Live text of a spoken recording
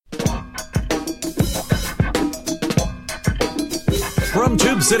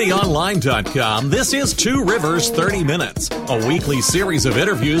TubeCityOnline.com, this is Two Rivers 30 Minutes, a weekly series of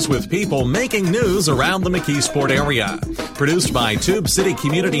interviews with people making news around the McKeesport area. Produced by Tube City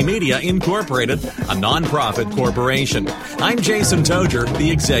Community Media Incorporated, a nonprofit corporation. I'm Jason Toger, the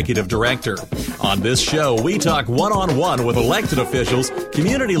Executive Director. On this show, we talk one-on-one with elected officials,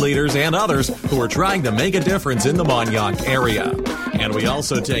 community leaders, and others who are trying to make a difference in the Mon-Yough area. And we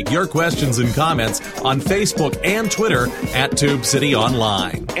also take your questions and comments on Facebook and Twitter at Tube City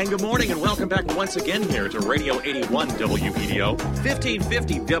Online. And good morning and welcome back once again here to Radio 81 WEDO,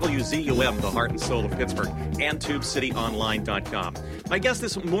 1550 WZUM, the heart and soul of Pittsburgh, and TubeCityOnline.com. My guest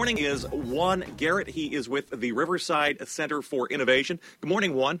this morning is Juan Garrett. He is with the Riverside Center for Innovation. Good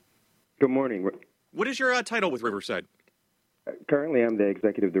morning, Juan. Good morning. What is your title with Riverside? Currently, I'm the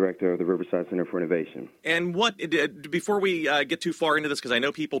Executive Director of the Riverside Center for Innovation. And what, before we get too far into this, because I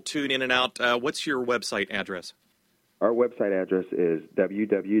know people tune in and out, what's your website address? Our website address is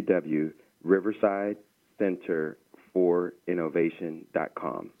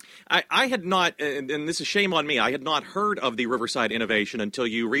www.riversidecenterforinnovation.com. I had not, and this is shame on me, I had not heard of the Riverside Innovation until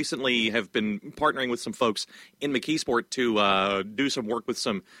you recently have been partnering with some folks in McKeesport to do some work with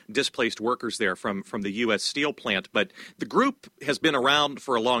some displaced workers there from the U.S. Steel plant. But the group has been around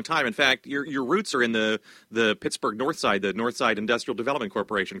for a long time. In fact, your roots are in the Pittsburgh North Side, the North Side Industrial Development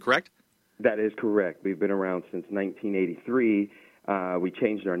Corporation, correct? That is correct. We've been around since 1983. We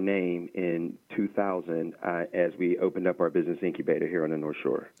changed our name in 2000 as we opened up our business incubator here on the North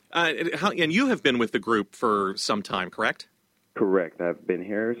Shore. And you have been with the group for some time, correct? Correct. I've been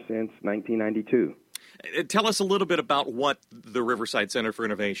here since 1992. Tell us a little bit about what the Riverside Center for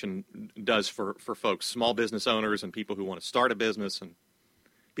Innovation does for folks, small business owners and people who want to start a business and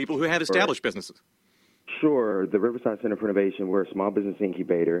people who have established businesses. Sure. The Riverside Center for Innovation, we're a small business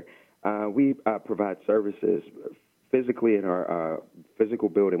incubator. We provide services. Physically, in our physical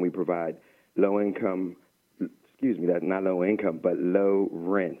building, we provide low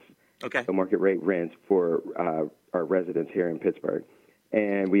rents, okay, so market rate rents for our residents here in Pittsburgh.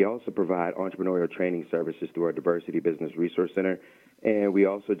 And we also provide entrepreneurial training services through our Diversity Business Resource Center. And we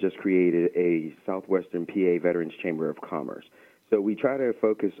also just created a Southwestern PA Veterans Chamber of Commerce. So we try to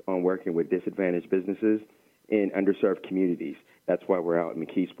focus on working with disadvantaged businesses in underserved communities. That's why we're out in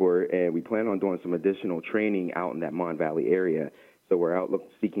McKeesport, and we plan on doing some additional training out in that Mon Valley area. So we're out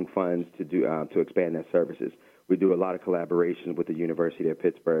seeking funds to expand that services. We do a lot of collaboration with the University of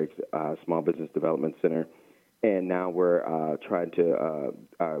Pittsburgh's Small Business Development Center, and now we're trying to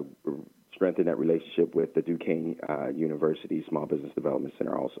strengthen that relationship with the Duquesne University Small Business Development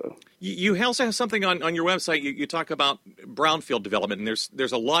Center also. You also have something on your website. You talk about brownfield development, and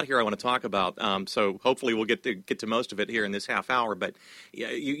there's a lot here I want to talk about. So hopefully we'll get to most of it here in this half hour. But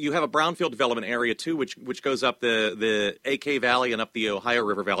you have a brownfield development area too, which goes up the AK Valley and up the Ohio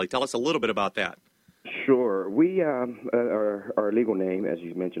River Valley. Tell us a little bit about that. Sure. We our legal name, as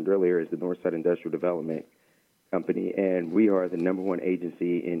you mentioned earlier, is the Northside Industrial Development Company, and we are the number one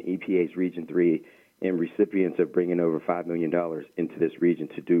agency in EPA's Region 3 and recipients of bringing over $5 million into this region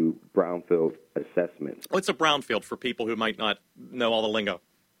to do brownfield assessments. What's a brownfield for people who might not know all the lingo?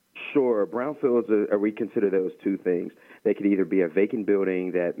 Sure. Brownfields, we consider those two things. They could either be a vacant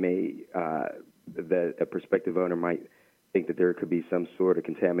building that that a prospective owner might think that there could be some sort of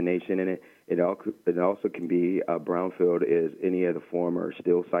contamination in it. It also can be a brownfield is any of the former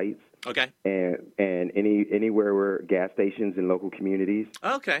steel sites. Okay. And anywhere where gas stations in local communities.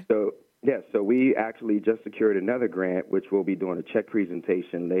 Okay. So we actually just secured another grant, which we'll be doing a check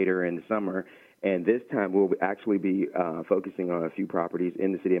presentation later in the summer. And this time we'll actually be focusing on a few properties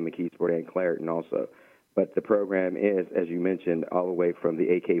in the city of McKeesport and Clairton also. But the program is, as you mentioned, all the way from the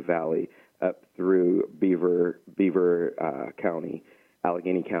AK Valley up through Beaver County,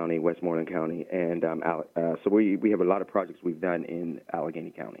 Allegheny County, Westmoreland County, and so we have a lot of projects we've done in Allegheny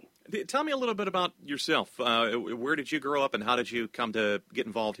County. Tell me a little bit about yourself. Where did you grow up, and how did you come to get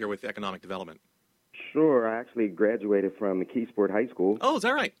involved here with economic development? Sure. I actually graduated from McKeesport High School. Oh, is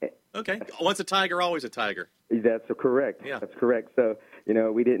that right? Okay. Once a tiger, always a tiger. That's correct. Yeah. That's correct. So,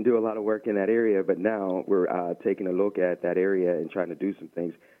 we didn't do a lot of work in that area, but now we're taking a look at that area and trying to do some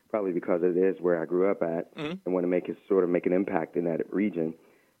things, probably because it is where I grew up at, and want to make an impact in that region.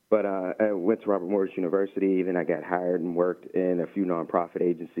 But I went to Robert Morris University, then I got hired and worked in a few nonprofit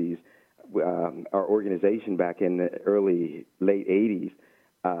agencies. Our organization back in the late 80s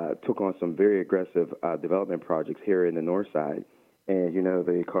took on some very aggressive development projects here in the North Side. And,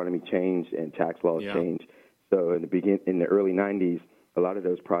 the economy changed and tax laws changed. So in the early 90s, a lot of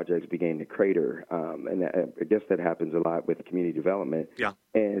those projects began to crater. And I guess that happens a lot with community development. Yeah.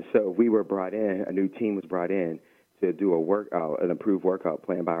 And so we were brought in, a new team was brought in to do an approved workout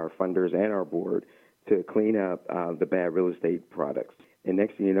plan by our funders and our board to clean up the bad real estate products. And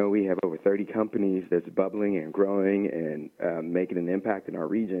next thing you know, we have over 30 companies that's bubbling and growing and making an impact in our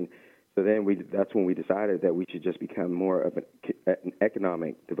region. So then that's when we decided that we should just become more of an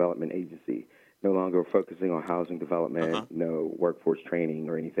economic development agency, no longer focusing on housing development, no workforce training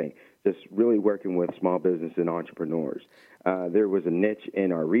or anything, just really working with small business and entrepreneurs. There was a niche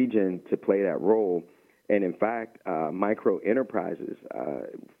in our region to play that role. And in fact, micro enterprises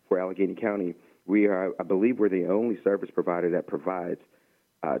for Allegheny County, I believe we're the only service provider that provides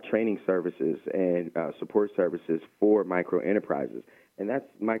training services and support services for micro enterprises. And that's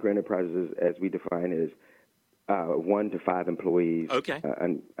micro enterprises, as we define, is 1 to 5 employees,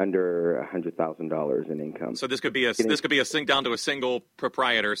 under $100,000 in income. So this could be down to a single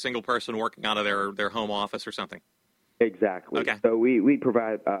proprietor, single person working out of their home office or something. Exactly. Okay. So we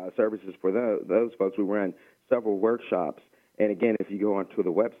provide services for those folks. We run several workshops. And again, if you go onto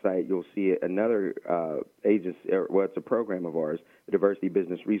the website, you'll see another agency, it's a program of ours, the Diversity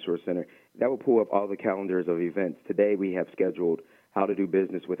Business Resource Center. That will pull up all the calendars of events. Today we have scheduled How to Do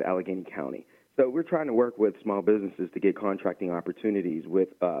Business with Allegheny County. So we're trying to work with small businesses to get contracting opportunities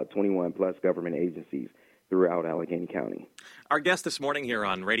with 21-plus government agencies throughout Allegheny County. Our guest this morning here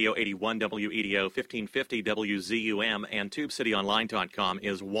on Radio 81 WEDO, 1550 WZUM, and TubeCityOnline.com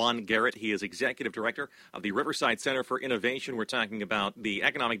is Juan Garrett. He is Executive Director of the Riverside Center for Innovation. We're talking about the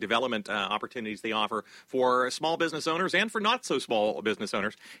economic development opportunities they offer for small business owners and for not-so-small business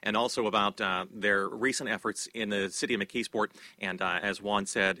owners, and also about their recent efforts in the city of McKeesport and, as Juan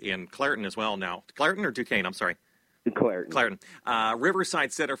said, in Clairton as well now. Clairton or Duquesne? I'm sorry. Clairton.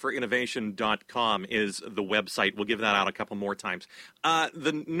 Riverside Center for Innovation.com is the website. We'll give that out a couple more times.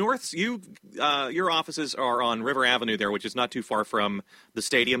 Your offices are on River Avenue there, which is not too far from the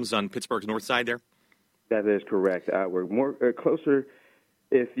stadiums on Pittsburgh's north side there? That is correct. We're more closer,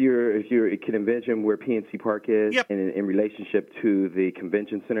 if you can envision where PNC Park is, in relationship to the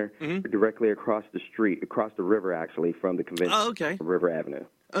convention center, we're directly across the street, across the river actually, from the convention River Avenue.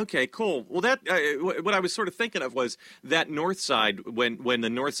 Okay, cool. Well, that what I was sort of thinking of was that north side, when the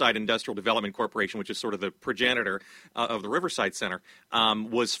Northside Industrial Development Corporation, which is sort of the progenitor of the Riverside Center,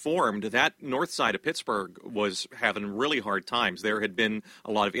 was formed, that north side of Pittsburgh was having really hard times. There had been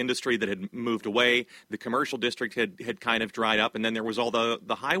a lot of industry that had moved away. The commercial district had kind of dried up, and then there was all the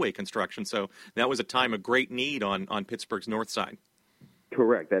highway construction. So that was a time of great need on Pittsburgh's north side.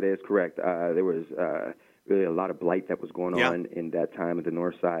 Correct. That is correct. There was really a lot of blight that was going on in that time at the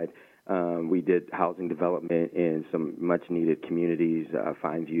north side. We did housing development in some much-needed communities,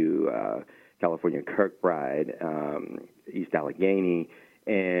 Fineview, California Kirkbride, East Allegheny,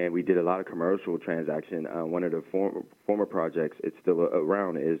 and we did a lot of commercial transaction. One of the former projects, it's still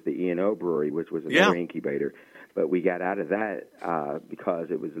around, is the E&O Brewery, which was another incubator. But we got out of that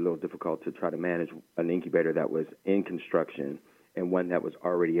because it was a little difficult to try to manage an incubator that was in construction and one that was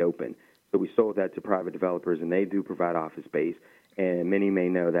already open. So we sold that to private developers, and they do provide office space. And many may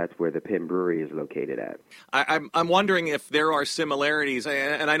know that's where the Penn Brewery is located at. I'm wondering if there are similarities,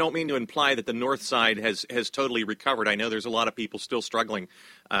 and I don't mean to imply that the north side has totally recovered. I know there's a lot of people still struggling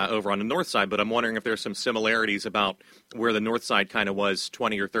over on the north side, but I'm wondering if there's some similarities about where the north side kind of was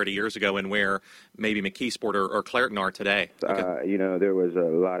 20 or 30 years ago and where maybe McKeesport or Clairton are today. There was a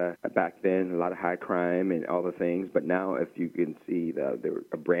lot of, back then, a lot of high crime and all the things, but now if you can see, the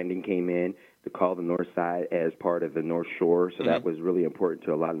branding came in to call the north side as part of the North Shore, so that was really important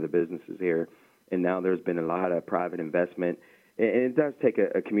to a lot of the businesses here. And now there's been a lot of private investment, and it does take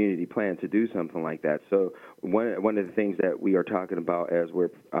a community plan to do something like that. So one of the things that we are talking about as we're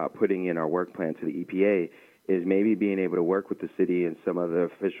putting in our work plan to the EPA is maybe being able to work with the city and some of the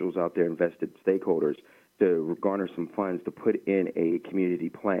officials out there, invested stakeholders, to garner some funds to put in a community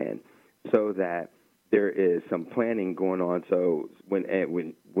plan so that there is some planning going on. So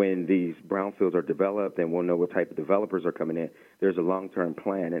when these brownfields are developed and we'll know what type of developers are coming in, there's a long-term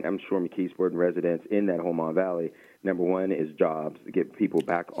plan. And I'm sure McKeesport residents in that Homont Valley, number one is jobs, to get people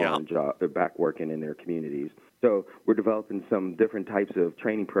back on back working in their communities. So we're developing some different types of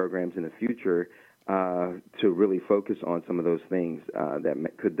training programs in the future to really focus on some of those things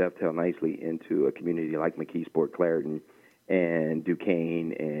that could dovetail nicely into a community like McKeesport, Clairton, and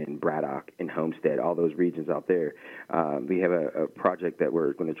Duquesne and Braddock and Homestead, all those regions out there. We have a project that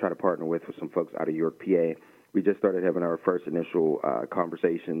we're going to try to partner with some folks out of York, PA. We just started having our first initial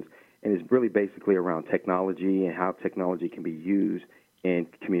conversations, and it's really basically around technology and how technology can be used in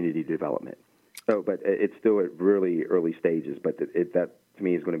community development. So, but it's still at really early stages, but that to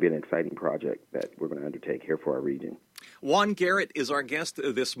me is going to be an exciting project that we're going to undertake here for our region. Juan Garrett is our guest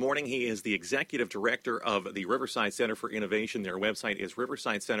this morning. He is the executive director of the Riverside Center for Innovation. Their website is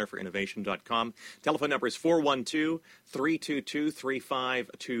riversidecenterforinnovation.com. Telephone number is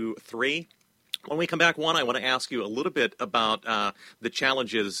 412-322-3523. When we come back, Juan, I want to ask you a little bit about the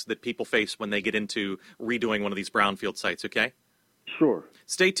challenges that people face when they get into redoing one of these brownfield sites, okay? Sure.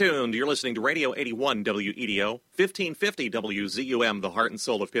 Stay tuned. You're listening to Radio 81 WEDO, 1550 WZUM, the heart and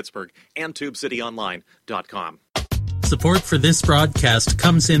soul of Pittsburgh, and TubeCityOnline.com. Support for this broadcast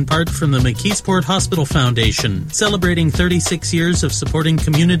comes in part from the McKeesport Hospital Foundation, celebrating 36 years of supporting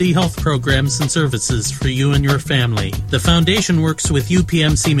community health programs and services for you and your family. The foundation works with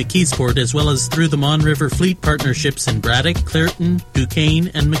UPMC McKeesport as well as through the Mon River Fleet partnerships in Braddock, Clairton,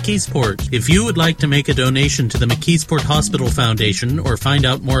 Duquesne, and McKeesport. If you would like to make a donation to the McKeesport Hospital Foundation or find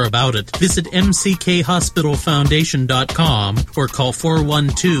out more about it, visit mckhospitalfoundation.com or call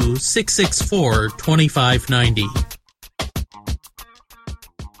 412-664-2590.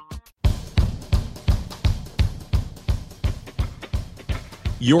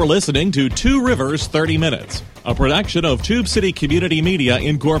 You're listening to Two Rivers 30 Minutes, a production of Tube City Community Media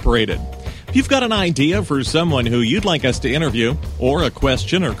Incorporated. If you've got an idea for someone who you'd like us to interview, or a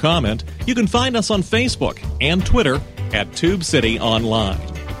question or comment, you can find us on Facebook and Twitter at Tube City Online.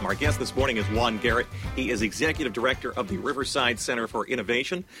 Our guest this morning is Juan Garrett. He is executive director of the Riverside Center for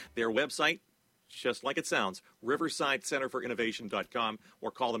Innovation. Their website, just like it sounds, riversidecenterforinnovation.com, or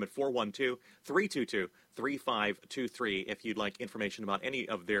call them at 412-322-3523 if you'd like information about any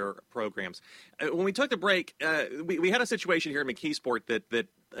of their programs. When we took the break, we had a situation here in McKeesport that there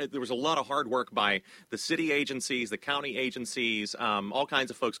was a lot of hard work by the city agencies, the county agencies, all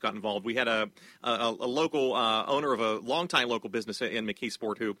kinds of folks got involved. We had a local owner of a longtime local business in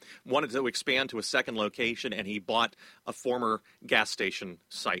McKeesport who wanted to expand to a second location, and he bought a former gas station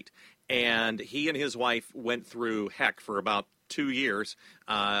site. And he and his wife went through heck for about 2 years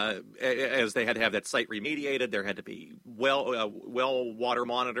as they had to have that site remediated. There had to be well water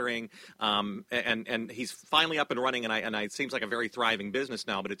monitoring, and he's finally up and running. And it seems like a very thriving business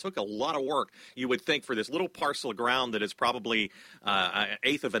now. But it took a lot of work, you would think, for this little parcel of ground that is probably an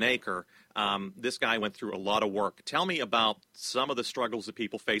eighth of an acre. This guy went through a lot of work. Tell me about some of the struggles that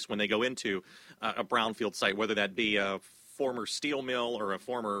people face when they go into a brownfield site, whether that be a former steel mill or a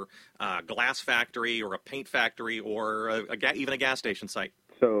former glass factory or a paint factory or even a gas station site.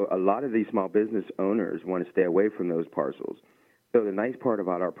 So a lot of these small business owners want to stay away from those parcels. So the nice part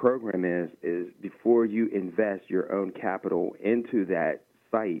about our program is before you invest your own capital into that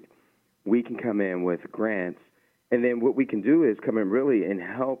site, we can come in with grants. And then what we can do is come in really and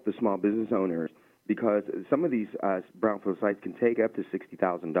help the small business owners, because some of these brownfield sites can take up to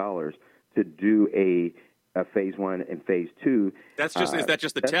 $60,000 to do a phase one and phase two. That's just is that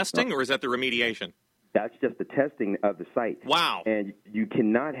just the testing, or is that the remediation? That's just the testing of the site. Wow! And you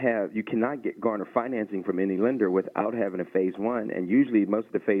cannot garner financing from any lender without having a phase one. And usually, most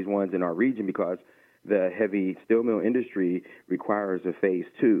of the phase ones in our region, because the heavy steel mill industry requires a phase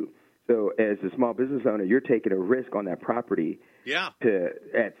two. So, as a small business owner, you're taking a risk on that property. Yeah.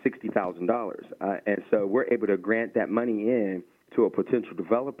 At $60,000, and so we're able to grant that money in to a potential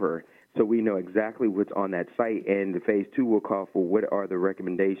developer. So we know exactly what's on that site, and the phase two will call for what are the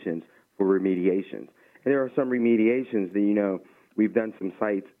recommendations for remediations. And there are some remediations that, we've done some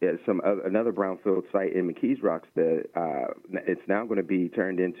sites, another brownfield site in McKees Rocks that it's now going to be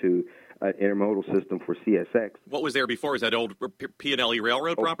turned into an intermodal system for CSX. What was there before? Is that old P&LE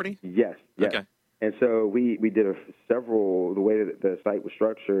Railroad property? Yes. Okay. And so we did the way that the site was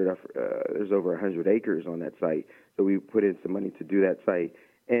structured, there's over 100 acres on that site. So we put in some money to do that site.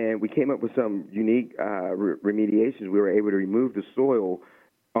 And we came up with some unique remediations. We were able to remove the soil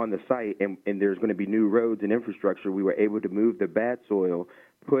on the site, and there's going to be new roads and infrastructure. We were able to move the bad soil,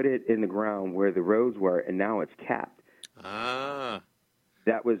 put it in the ground where the roads were, and now it's capped. Ah.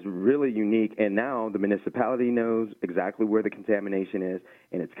 That was really unique, and now the municipality knows exactly where the contamination is,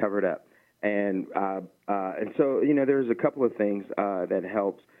 and it's covered up. And so, there's a couple of things that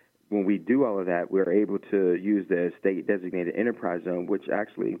helps. When we do all of that, we're able to use the state-designated enterprise zone, which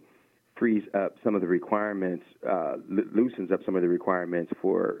actually frees up some of the requirements, loosens up some of the requirements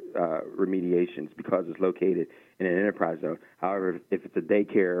for remediations because it's located in an enterprise zone. However, if it's a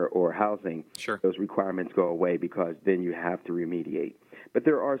daycare or housing, sure, those requirements go away because then you have to remediate. But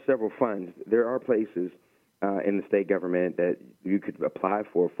there are several funds. There are places in the state government that you could apply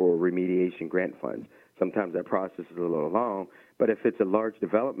for remediation grant funds. Sometimes that process is a little long, but if it's a large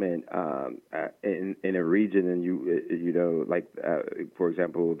development in a region, and for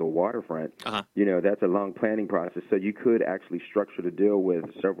example, the waterfront, that's a long planning process. So you could actually structure the deal with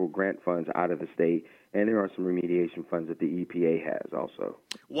several grant funds out of the state and there are some remediation funds that the EPA has also.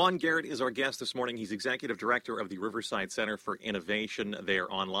 Juan Garrett is our guest this morning. He's Executive Director of the Riverside Center for Innovation.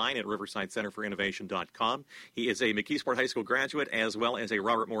 They're online at riversidecenterforinnovation.com. He is a McKeesport High School graduate as well as a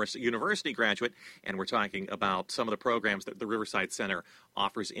Robert Morris University graduate, and we're talking about some of the programs that the Riverside Center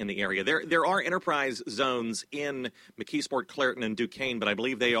offers in the area. There are enterprise zones in McKeesport, Clairton, and Duquesne, but I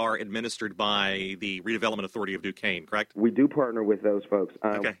believe they are administered by the Redevelopment Authority of Duquesne, correct? We do partner with those folks.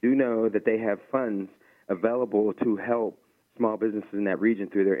 Okay. We do know that they have funds available to help small businesses in that region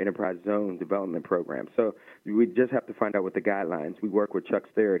through their enterprise zone development program. So we just have to find out what the guidelines. We work with Chuck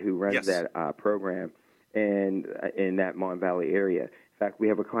Sterrett, who runs that program and in that Mon Valley area. In fact, we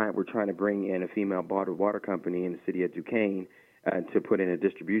have a client we're trying to bring in, a female bottled water company in the city of Duquesne, to put in a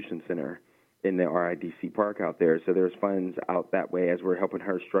distribution center in the RIDC park out there. So there's funds out that way as we're helping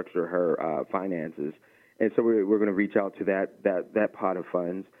her structure her finances. And so we're going to reach out to that pot of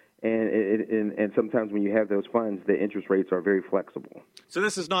funds. And sometimes when you have those funds, the interest rates are very flexible. So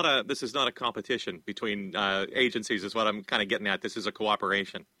this is not a competition between agencies, is what I'm kind of getting at. This is a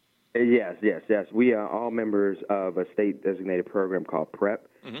cooperation. Yes. We are all members of a state-designated program called PREP,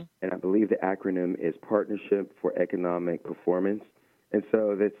 and I believe the acronym is Partnership for Economic Performance. And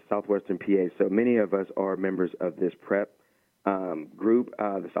so that's Southwestern PA. So many of us are members of this PREP group,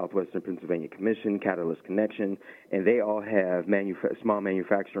 the Southwestern Pennsylvania Commission, Catalyst Connection, and they all have small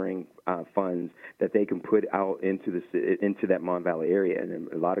manufacturing funds that they can put out into that Mon Valley area.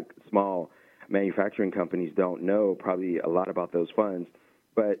 And a lot of small manufacturing companies don't know probably a lot about those funds,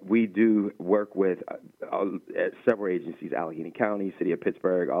 but we do work with several agencies: Allegheny County, City of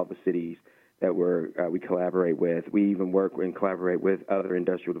Pittsburgh, all the cities that we collaborate with. We even work and collaborate with other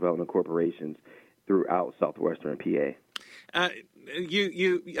industrial development corporations throughout Southwestern PA.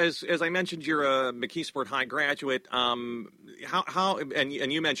 As I mentioned, you're a McKeesport High graduate. How and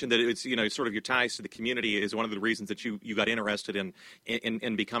you mentioned that it's sort of your ties to the community is one of the reasons that you got interested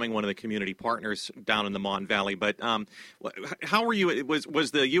in becoming one of the community partners down in the Mon Valley. But how were you?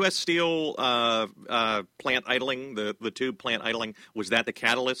 Was the U.S. Steel plant idling, the tube plant idling, was that the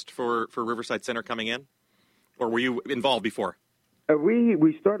catalyst for Riverside Center coming in, or were you involved before?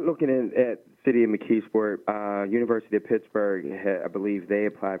 We started looking at City of McKeesport. University of Pittsburgh, I believe they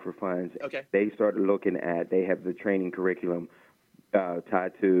applied for funds. Okay. They started looking they have the training curriculum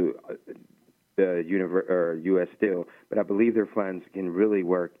tied to the U.S. Steel, but I believe their funds can really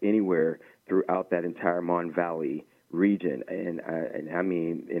work anywhere throughout that entire Mon Valley region, and I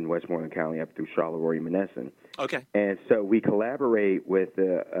mean in Westmoreland County up through Charleroi, Monessen. Okay. And so we collaborate with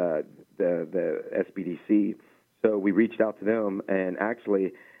the SBDC. So we reached out to them, and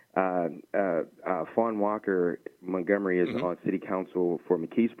actually, Fawn Walker Montgomery is on City Council for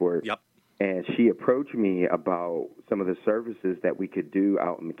McKeesport. Yep. And she approached me about some of the services that we could do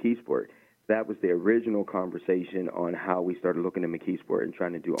out in McKeesport. That was the original conversation on how we started looking at McKeesport and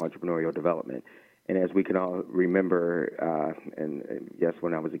trying to do entrepreneurial development. And as we can all remember, and yes,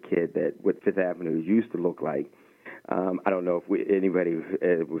 when I was a kid, that what Fifth Avenue used to look like. I don't know if anybody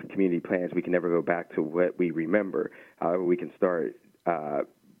with community plans, we can never go back to what we remember. However, we can start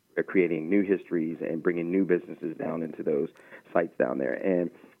creating new histories and bringing new businesses down into those sites down there. And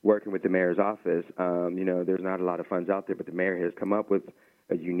working with the mayor's office, there's not a lot of funds out there, but the mayor has come up with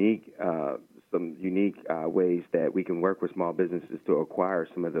some unique ways that we can work with small businesses to acquire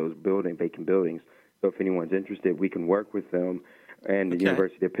some of those vacant buildings. So if anyone's interested, we can work with them and the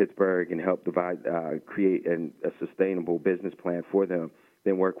University of Pittsburgh and help create a sustainable business plan for them,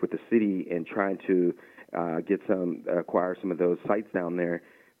 then work with the city and trying to acquire some of those sites down there,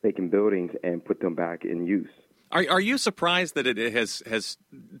 vacant buildings, and put them back in use. Are you surprised that it has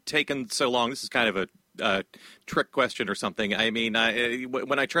taken so long? This is kind of a trick question or something. I mean,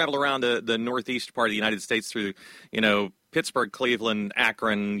 when I travel around the northeast part of the United States through, Pittsburgh, Cleveland,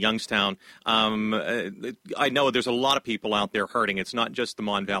 Akron, Youngstown, I know there's a lot of people out there hurting. It's not just the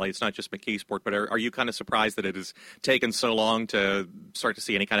Mon Valley. It's not just McKeesport. But are you kind of surprised that it has taken so long to start to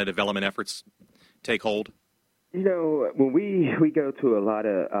see any kind of development efforts take hold? When we go to a lot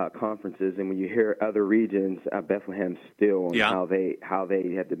of conferences, and when you hear other regions, Bethlehem still on how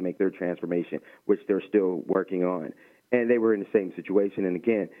they had to make their transformation, which they're still working on, and they were in the same situation. And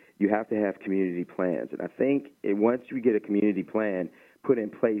again, you have to have community plans, and I think once you get a community plan put in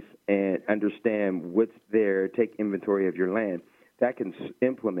place and understand what's there, take inventory of your land, that can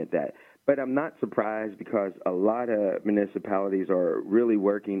implement that. But I'm not surprised because a lot of municipalities are really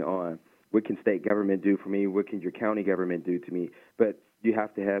working on what can state government do for me? What can your county government do to me? But you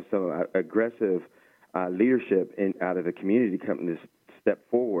have to have some aggressive leadership out of the community coming to step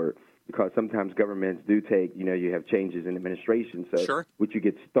forward, because sometimes governments do take, you have changes in administration. So Sure. What you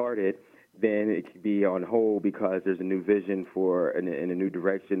get started, then it could be on hold because there's a new vision in a new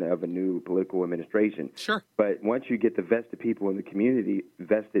direction of a new political administration. Sure. But once you get the vested people in the community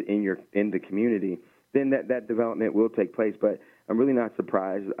vested in the community, then that development will take place. But I'm really not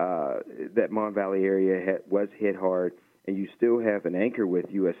surprised that Mon Valley area was hit hard, and you still have an anchor with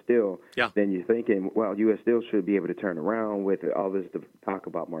U.S. Steel. Yeah. Then you're thinking, well, U.S. Steel should be able to turn around with all this talk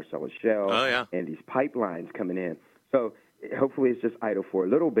about Marcellus Shale and these pipelines coming in. So hopefully it's just idle for a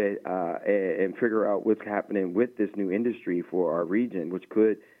little bit and figure out what's happening with this new industry for our region, which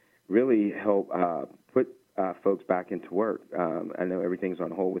could really help put folks back into work. I know everything's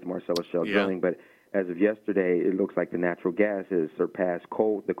on hold with Marcellus Shale drilling, but as of yesterday, it looks like the natural gas has surpassed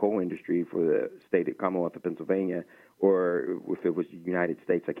the coal industry for the state of Commonwealth of Pennsylvania, or if it was the United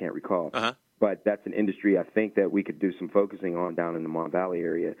States, I can't recall. But that's an industry I think that we could do some focusing on down in the Mon Valley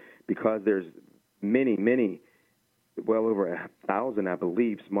area, because there's many, well over 1,000, I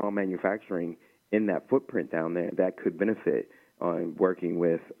believe, small manufacturing in that footprint down there that could benefit on working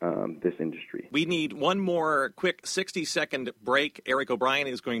with this industry. We need one more quick 60-second break. Eric O'Brien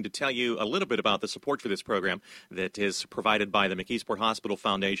is going to tell you a little bit about the support for this program that is provided by the McKeesport Hospital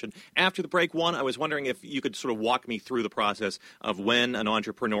Foundation. After the break, I was wondering if you could sort of walk me through the process of when an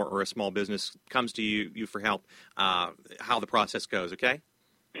entrepreneur or a small business comes to you for help, how the process goes, okay?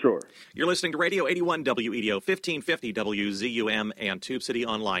 Sure. You're listening to Radio 81 WEDO, 1550 WZUM, and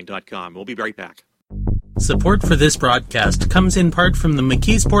TubeCityOnline.com. We'll be right back. Support for this broadcast comes in part from the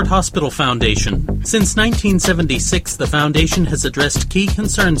McKeesport Hospital Foundation. Since 1976, the Foundation has addressed key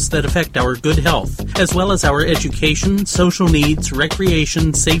concerns that affect our good health, as well as our education, social needs,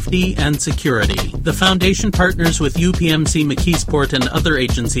 recreation, safety, and security. The Foundation partners with UPMC McKeesport and other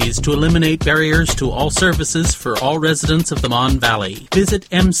agencies to eliminate barriers to all services for all residents of the Mon Valley. Visit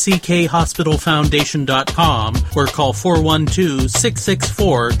mckhospitalfoundation.com or call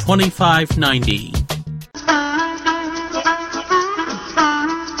 412-664-2590.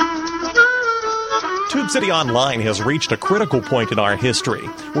 Tube City Online has reached a critical point in our history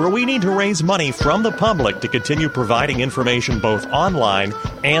where we need to raise money from the public to continue providing information both online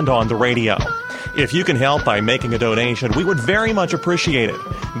and on the radio. If you can help by making a donation, we would very much appreciate it.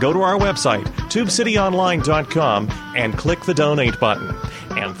 Go to our website, tubecityonline.com, and click the donate button.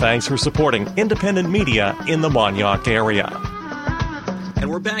 And thanks for supporting independent media in the Mon-Yough area. And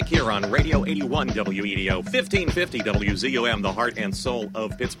we're back here on Radio 81 WEDO, 1550 WZUM, the heart and soul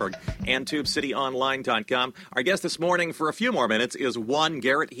of Pittsburgh, and TubeCityOnline.com. Our guest this morning for a few more minutes is Juan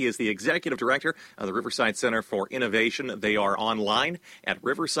Garrett. He is the Executive Director of the Riverside Center for Innovation. They are online at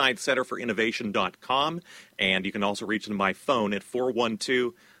riversidecenterforinnovation.com, and you can also reach them by phone at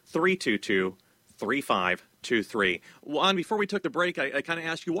 412-322-3523. Juan, before we took the break, I kind of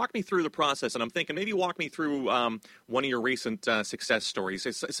asked you, walk me through the process, and I'm thinking maybe walk me through one of your recent success stories.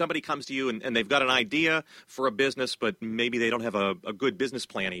 Somebody comes to you and they've got an idea for a business, but maybe they don't have a good business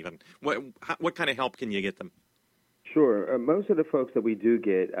plan even. What kind of help can you get them? Sure. Most of the folks that we do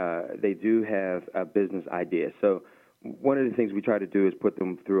get, they do have a business idea. So one of the things we try to do is put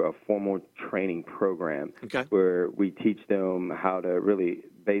them through a formal training program where we teach them how to really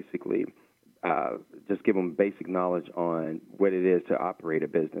basically just give them basic knowledge on what it is to operate a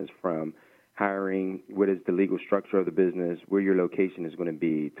business, from hiring, what is the legal structure of the business, where your location is going to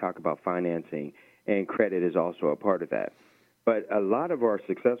be, talk about financing, and credit is also a part of that. But a lot of our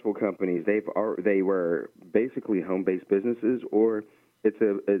successful companies, they were basically home-based businesses, or it's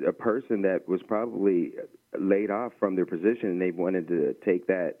a person that was probably laid off from their position, and they wanted to take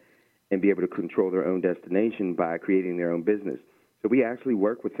that and be able to control their own destination by creating their own business. So we actually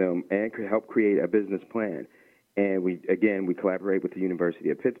work with them and help create a business plan. And we collaborate with the University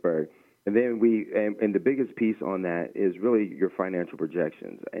of Pittsburgh. And then and the biggest piece on that is really your financial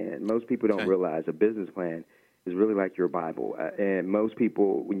projections. And most people don't realize a business plan is really like your Bible. And most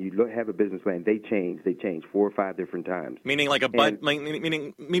people, when you have a business plan, they change 4 or 5 different times. Meaning like a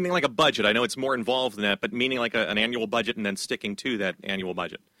meaning like a budget. I know it's more involved than that, but meaning like an annual budget and then sticking to that annual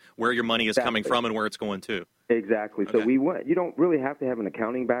budget, where your money is coming from and where it's going to. Exactly. So you don't really have to have an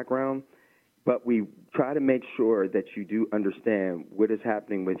accounting background, but we try to make sure that you do understand what is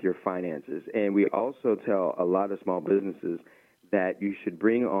happening with your finances. And we also tell a lot of small businesses that you should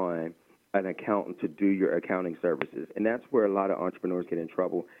bring on an accountant to do your accounting services. And that's where a lot of entrepreneurs get in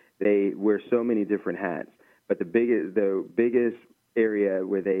trouble. They wear so many different hats. But the biggest area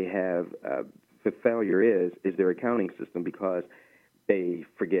where they have the failure is their accounting system, because they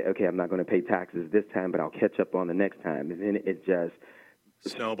forget, okay, I'm not going to pay taxes this time, but I'll catch up on the next time. And then it just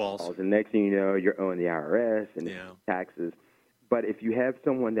snowballs. And next thing you know, you're owing the IRS and taxes. But if you have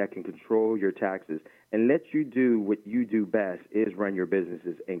someone that can control your taxes and let you do what you do best is run your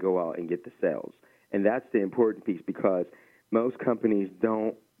businesses and go out and get the sales. And that's the important piece, because most companies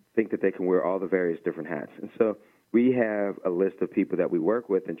don't think that they can wear all the various different hats. And so we have a list of people that we work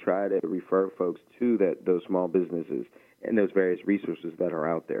with and try to refer folks to those small businesses and those various resources that are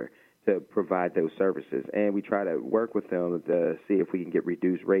out there to provide those services. And we try to work with them to see if we can get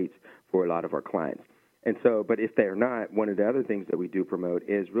reduced rates for a lot of our clients. And so, but if they're not, one of the other things that we do promote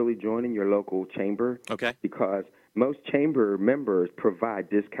is really joining your local chamber. Okay. Because most chamber members provide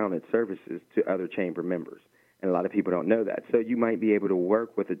discounted services to other chamber members. And a lot of people don't know that. So you might be able to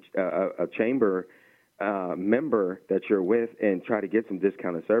work with a chamber member that you're with and try to get some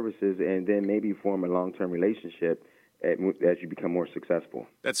discounted services, and then maybe form a long-term relationship as you become more successful.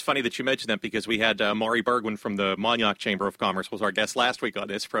 That's funny that you mentioned that, because we had Maury Bergwin from the Montauk Chamber of Commerce was our guest last week on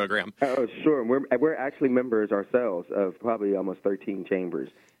this program. Oh, sure. We're actually members ourselves of probably almost 13 chambers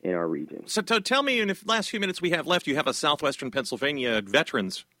in our region. So tell me, in the last few minutes we have left, you have a Southwestern Pennsylvania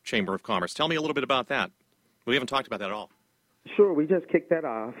Veterans Chamber of Commerce. Tell me a little bit about that. We haven't talked about that at all. Sure. We just kicked that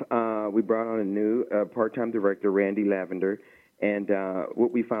off. We brought on a new part-time director, Randy Lavender. And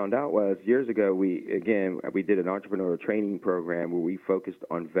what we found out was years ago, we did an entrepreneurial training program where we focused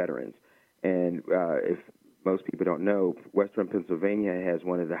on veterans. And if most people don't know, Western Pennsylvania has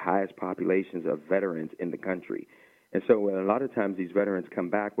one of the highest populations of veterans in the country. And so a lot of times these veterans come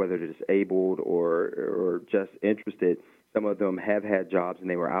back, whether they're disabled or just interested. Some of them have had jobs and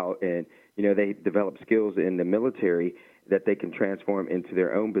they were out, and they developed skills in the military that they can transform into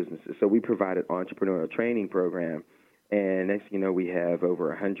their own businesses. So we provided an entrepreneurial training program. And next thing you know, we have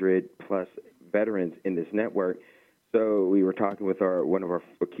over 100-plus veterans in this network. So we were talking with one of our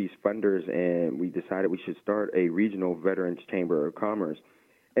key funders, and we decided we should start a regional Veterans Chamber of Commerce.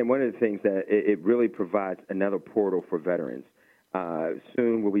 And one of the things that it really provides another portal for veterans.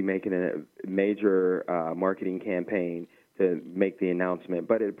 Soon we'll be making a major marketing campaign to make the announcement.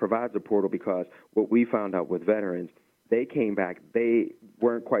 But it provides a portal because what we found out with veterans, they came back, they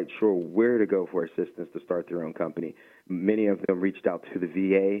weren't quite sure where to go for assistance to start their own company. Many of them reached out to the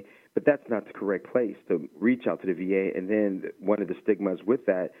VA, but that's not the correct place to reach out to the VA. And then one of the stigmas with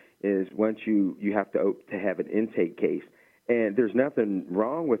that is once you have to have an intake case. And there's nothing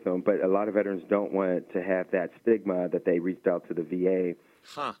wrong with them, but a lot of veterans don't want to have that stigma that they reached out to the VA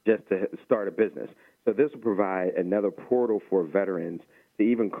just to start a business. So this will provide another portal for veterans to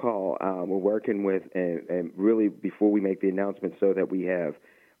even call. We're working with, and really before we make the announcement, so that we have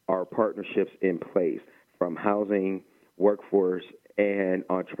our partnerships in place from housing, workforce, and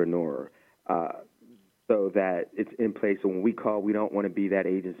entrepreneur, so that it's in place. So when we call, we don't want to be that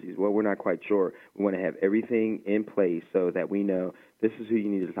agency. Well, we're not quite sure. We want to have everything in place so that we know this is who you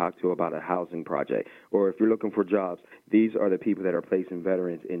need to talk to about a housing project. Or if you're looking for jobs, these are the people that are placing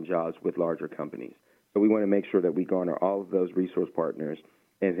veterans in jobs with larger companies. So we want to make sure that we garner all of those resource partners,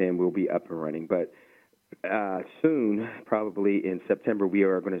 and then we'll be up and running. But soon, probably in September, we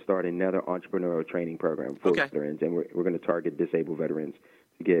are going to start another entrepreneurial training program for veterans, and we're going to target disabled veterans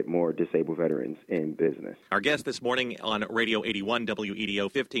to get more disabled veterans in business. Our guest this morning on Radio 81, WEDO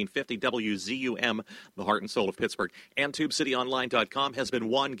 1550, WZUM, the heart and soul of Pittsburgh, and TubeCityOnline.com has been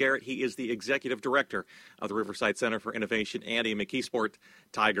Juan Garrett. He is the executive director of the Riverside Center for Innovation and a McKeesport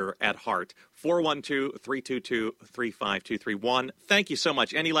Tiger at heart. 412-322-3523. Juan, thank you so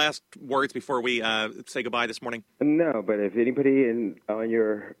much. Any last words before we say goodbye this morning? No, but if anybody on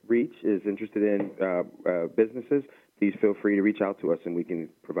your reach is interested in businesses, please feel free to reach out to us, and we can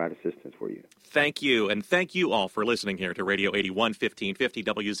provide assistance for you. Thank you, and thank you all for listening here to Radio 81 1550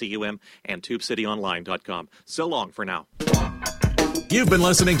 WZUM and TubeCityOnline.com. So long for now. You've been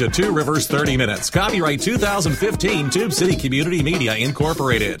listening to Two Rivers 30 Minutes. Copyright 2015 Tube City Community Media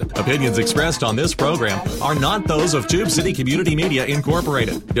Incorporated. Opinions expressed on this program are not those of Tube City Community Media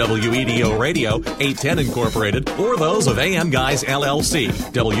Incorporated, WEDO Radio 810 Incorporated, or those of AM Guys LLC,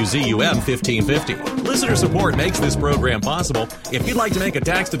 WZUM 1550. Listener support makes this program possible. If you'd like to make a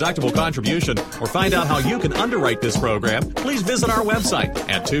tax-deductible contribution or find out how you can underwrite this program, please visit our website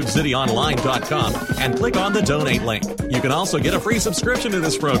at TubeCityOnline.com and click on the donate link. You can also get a free subscription to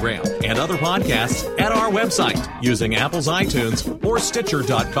this program and other podcasts at our website using Apple's iTunes or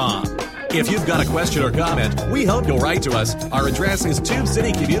Stitcher.com. If you've got a question or comment, we hope you'll write to us. Our address is Tube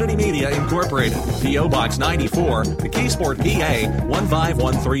City Community Media Incorporated, P.O. Box 94, McKeesport, PA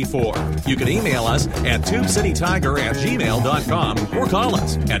 15134. You can email us at tubecitytiger@gmail.com or call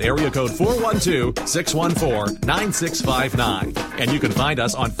us at area code 412-614-9659. And you can find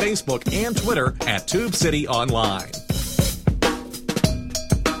us on Facebook and Twitter at Tube City Online.